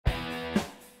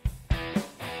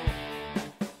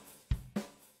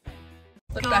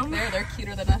Look back there, they're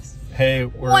cuter than us. Hey,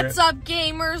 what's up,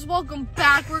 gamers? Welcome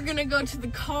back. We're gonna go to the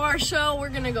car show. We're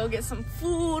gonna go get some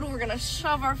food. We're gonna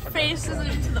shove our faces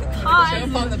into the pie.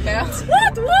 Jump on the path.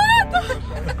 What?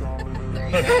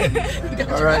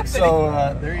 All right,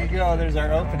 so there you go. There's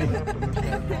our opening.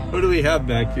 Who do we have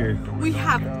back here? We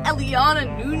have Eliana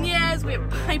Nunez. We have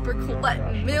Piper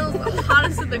Colette Mills, the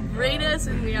hottest and the greatest,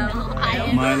 and we have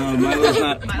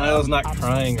Milo's not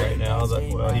crying right now.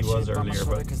 Well, he was earlier,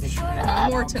 but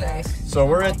more today. So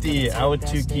we're at the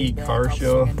Ahwatukee car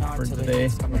show for today.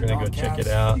 We're gonna go check it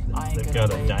out. They've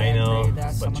got a dyno,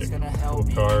 a bunch of cool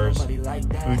cars,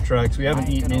 food trucks. We haven't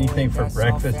eaten anything for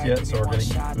breakfast yet, so we're gonna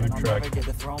eat food truck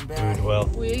food. Well,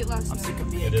 we ate last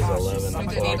night. It is 11 We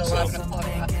did eat o'clock. 11 o'clock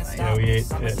last night. Yeah, we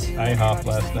ate at IHOP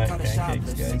last night,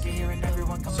 pancakes,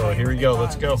 guys. So here we go.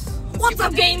 Let's go. What's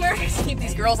up, gamers? Keep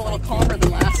these girls a little calmer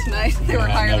than last night. They were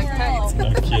higher than kites.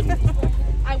 No kidding.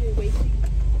 I will wait.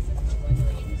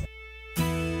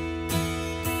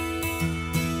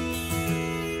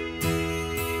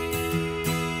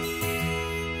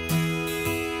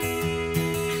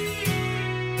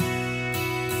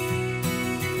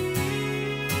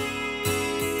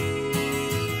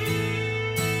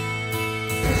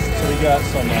 So we got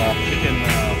some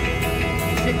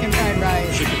Chicken fried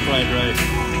rice. chicken fried rice.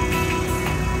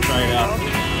 Try it out.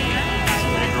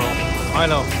 Some egg roll. I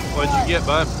know. What'd you get,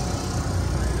 bud?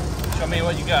 Show me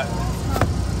what you got.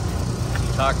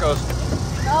 Tacos.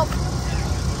 Nope.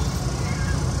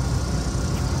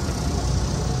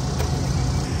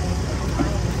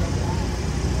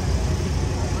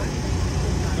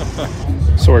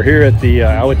 So we're here at the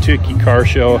Ahwatukee car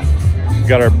show. We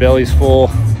got our bellies full.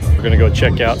 We're gonna go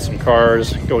check out some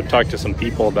cars, go talk to some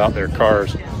people about their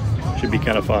cars. Should be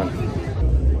kind of fun.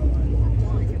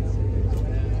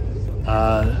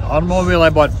 Automobile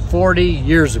I bought 40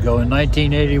 years ago in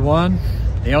 1981.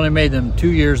 They only made them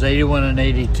 2 years, 81 and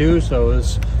 82, so it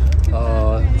was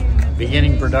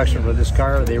beginning production for this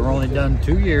car. They were only done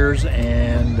 2 years,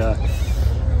 and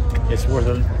it's worth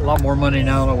a lot more money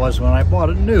now than it was when I bought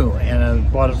it new. And I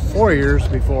bought it 4 years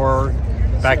before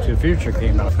Back to the Future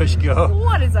came out. Let's go.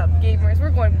 What is up, gamers? We're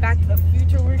going back to the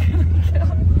future. We're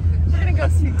gonna go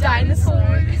see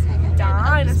dinosaurs.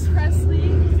 Presley.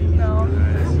 No.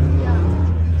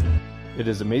 It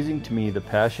is amazing to me the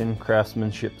passion,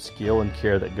 craftsmanship, skill, and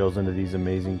care that goes into these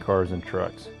amazing cars and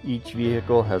trucks. Each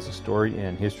vehicle has a story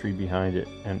and history behind it,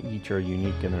 and each are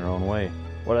unique in their own way.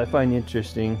 What I find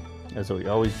interesting is that we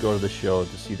always go to the show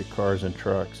to see the cars and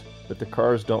trucks, but the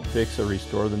cars don't fix or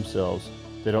restore themselves.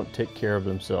 They don't take care of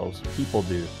themselves. People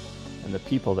do. And the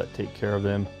people that take care of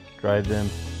them, drive them,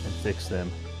 and fix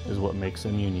them is what makes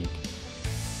them unique.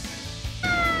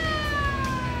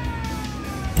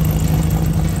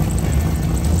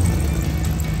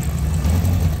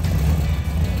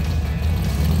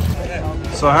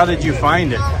 So how did you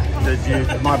find it? Did you?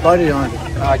 My buddy on it.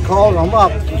 I called him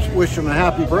up to wish him a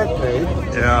happy birthday,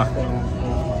 Yeah.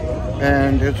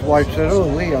 and his wife said, "Oh,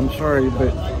 Lee, I'm sorry,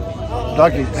 but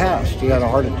Dougie passed. He had a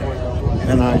heart attack."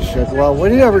 And I said, "Well, what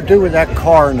do you ever do with that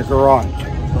car in the garage?"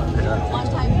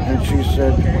 And she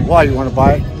said, "Why, you want to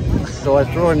buy it?" So I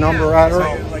threw a number at her,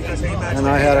 and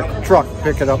I had a truck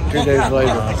pick it up 2 days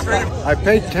later. I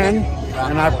paid 10,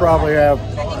 and I probably have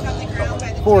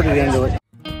 40 into it.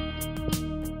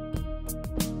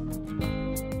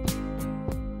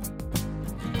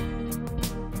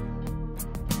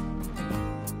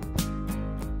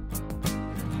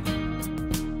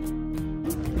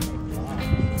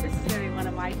 This is going to be one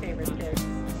of my favorite picks.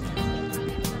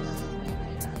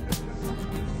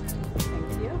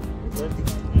 Thank you.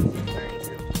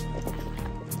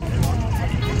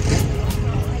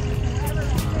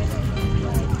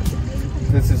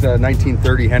 This is a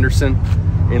 1930 Henderson,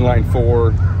 inline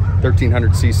 4,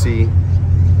 1300cc,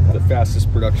 the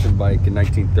fastest production bike in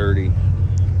 1930,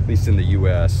 at least in the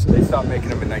US. They stopped making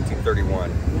them in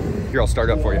 1931. Here, I'll start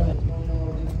up for you.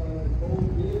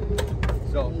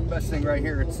 So, best thing right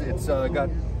here, it's got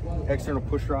external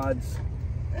push rods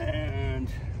and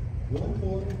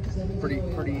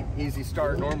pretty easy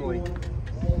start normally.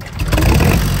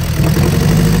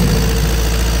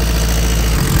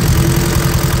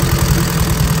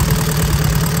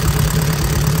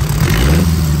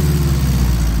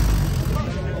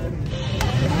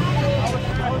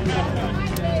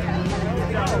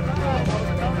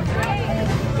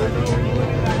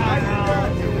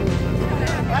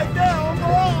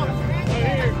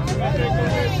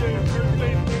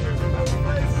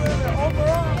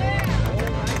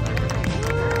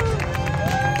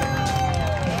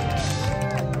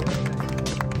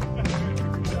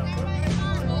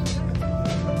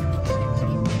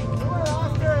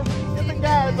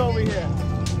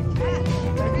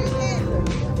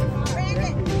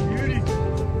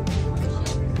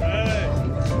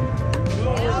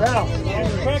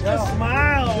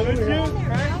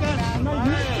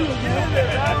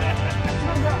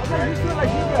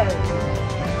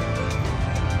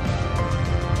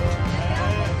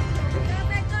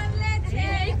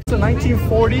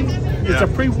 1940. It's a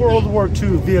pre-World War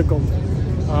II vehicle.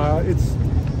 It's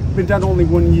been done only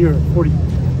 1 year, 40.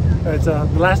 It's the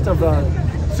last of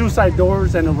suicide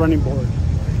doors and a running board.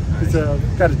 It's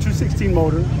got a 216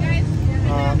 motor.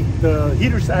 The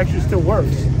heater actually still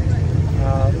works.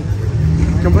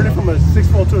 It's converted from a 6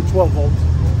 volt to a 12 volt,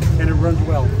 and it runs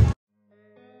well.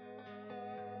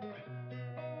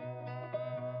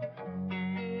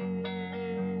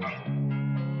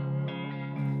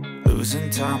 Losing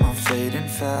time, I'm fading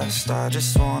fast. I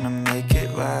just wanna make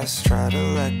it last. Try to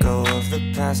let go of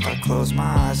the past. I close my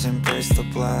eyes, embrace the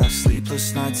blast.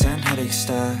 Sleepless nights and headaches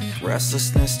stack.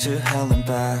 Restlessness to hell and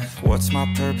back. What's my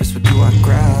purpose? What do I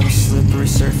grab? A slippery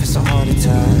surface, a heart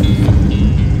attack.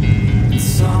 And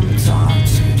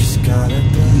sometimes you just gotta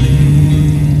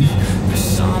believe there's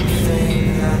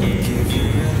something that'll give you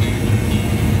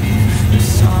relief.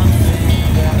 There's something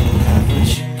that'll have what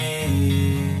you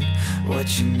need. What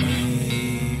you need.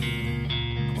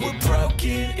 We're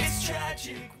broken, it's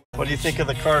tragic. What do you think of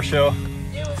the car show?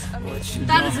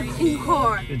 That is a cool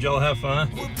car. Did y'all have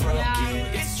fun? Yeah.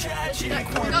 It's tragic.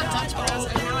 We got Dutch bros.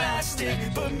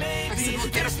 But maybe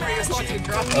Get a free as long as you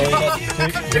drop Oh, we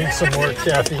got to drink some more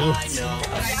caffeine.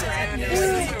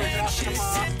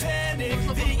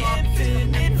 the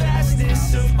infinite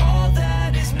vastness of all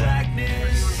that is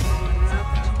blackness.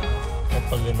 I'll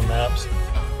put it in the maps.